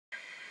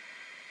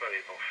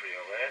variable free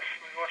or less.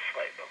 We've got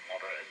slight but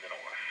moderate in the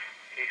north.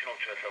 Occasional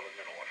drizzle in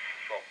the north.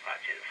 Fog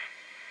patches.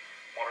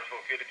 Moderate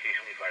or good,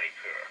 occasionally very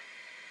poor.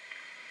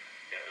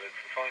 Yeah, look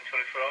for the following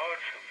 24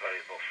 hours.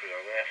 Variable free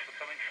or less,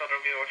 becoming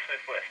southerly or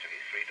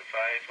southwesterly 3 to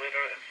 5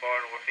 later in far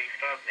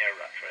northeast and near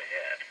Rattray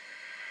Head.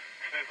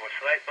 Smooth or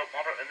slight but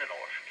moderate in the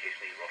north.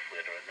 Occasionally rough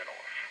later in the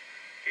north.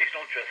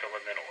 Occasional drizzle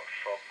in the north.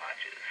 Fog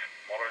patches.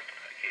 Moderate,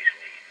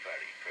 occasionally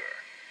very poor.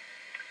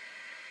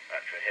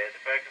 Rattray Head,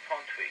 the Berg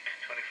upon Tweed,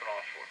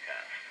 24-hour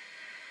forecast.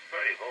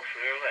 Variable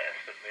 3 or less,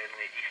 but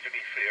mainly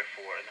easterly 3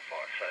 or 4 in the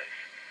far south.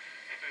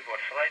 Smooth or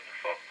slight,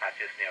 fog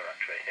patches near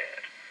Rattray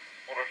Head.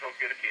 Moderate or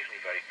good,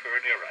 occasionally very poor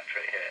near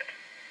Rattray Head.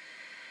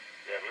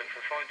 The outlook for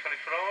the following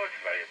 24 hours,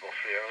 variable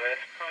 3 or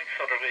less, becoming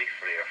southerly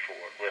 3 or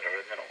 4 later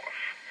in the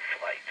north.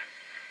 Slight.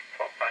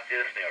 Fog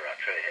patches near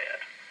Rattray Head.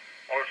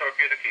 Moderate or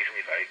good,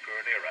 occasionally very poor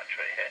near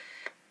Rattray Head.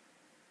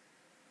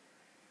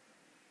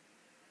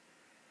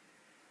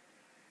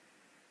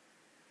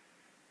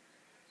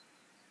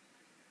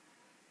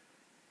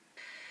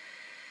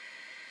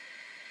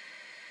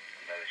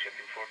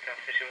 Shipping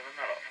forecast issue in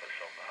that office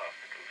on behalf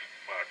of the Coast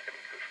Maritime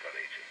and Coast Guard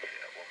Agency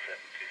at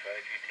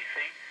 1725 UTC,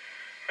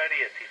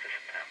 Friday 18th of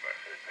September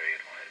for the period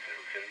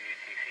 1800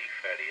 UTC,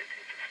 Friday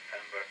 18th of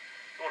September,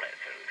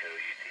 1800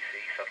 UTC,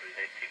 Saturday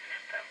 19th of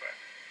September.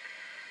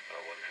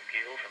 Winds and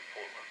gales in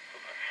Portland,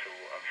 Plymouth,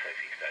 Seoul and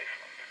southeast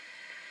Iceland.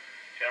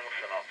 General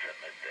synopsis at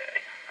midday.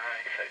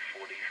 High south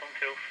 40s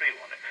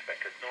 1031,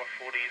 expected north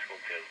 40s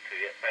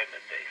 1028 by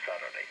midday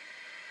Saturday.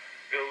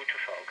 Go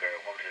Trafalgar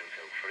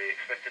 1003,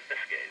 expected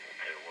Biscay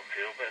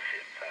 1010 by the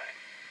same time.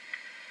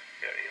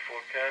 The area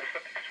forecast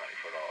for the next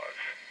 24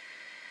 hours.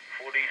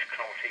 40s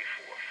Cromarty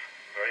 4th,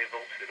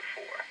 variable 2 to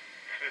 4.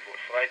 Smooth or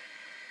slight,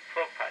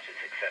 fog patches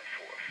except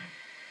 4th.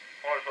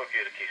 Moderate or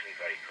good, occasionally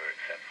very poor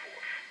except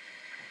 4th.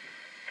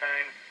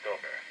 Time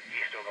Dogger,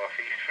 east or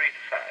northeast 3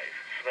 to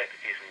 5, slight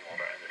occasionally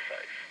moderate in the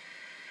south.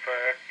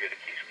 Fair, good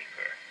occasionally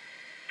poor.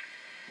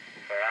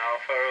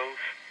 Faral Furrows,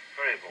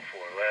 variable 4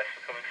 or less,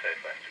 becoming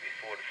southwesterly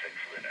 4 to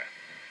 6 later.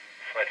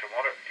 Slight or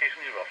moderate,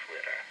 occasionally